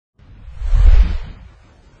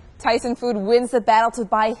Tyson Food wins the battle to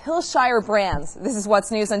buy Hillshire brands. This is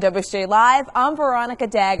what's news on WSJ Live. I'm Veronica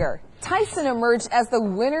Dagger. Tyson emerged as the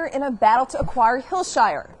winner in a battle to acquire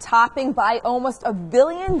Hillshire, topping by almost $1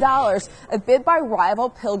 billion a bid by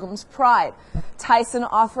rival Pilgrim's Pride. Tyson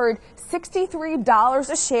offered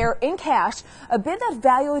 $63 a share in cash, a bid that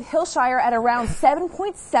valued Hillshire at around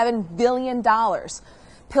 $7.7 billion.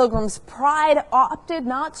 Pilgrim's Pride opted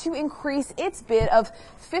not to increase its bid of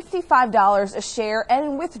 $55 a share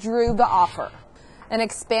and withdrew the offer. An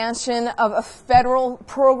expansion of a federal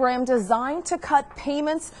program designed to cut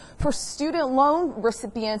payments for student loan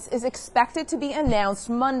recipients is expected to be announced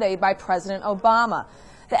Monday by President Obama.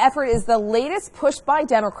 The effort is the latest push by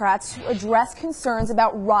Democrats to address concerns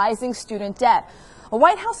about rising student debt. A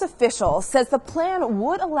White House official says the plan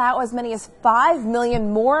would allow as many as 5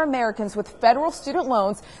 million more Americans with federal student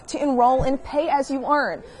loans to enroll in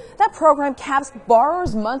pay-as-you-earn. That program caps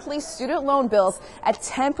borrowers' monthly student loan bills at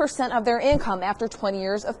 10% of their income after 20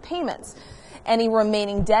 years of payments. Any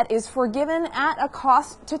remaining debt is forgiven at a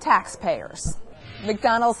cost to taxpayers.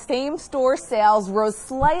 McDonald's same-store sales rose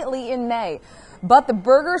slightly in May, but the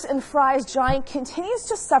burgers and fries giant continues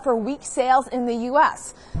to suffer weak sales in the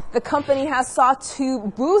U.S. The company has sought to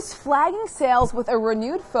boost flagging sales with a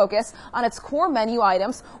renewed focus on its core menu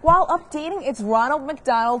items while updating its Ronald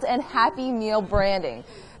McDonald and Happy Meal branding.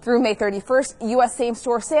 Through May 31st, U.S.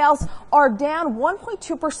 same-store sales are down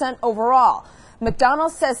 1.2% overall.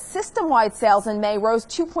 McDonald's says system-wide sales in May rose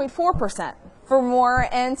 2.4%. For more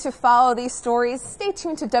and to follow these stories, stay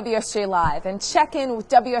tuned to WSJ Live and check in with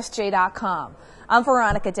WSJ.com. I'm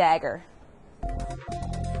Veronica Dagger.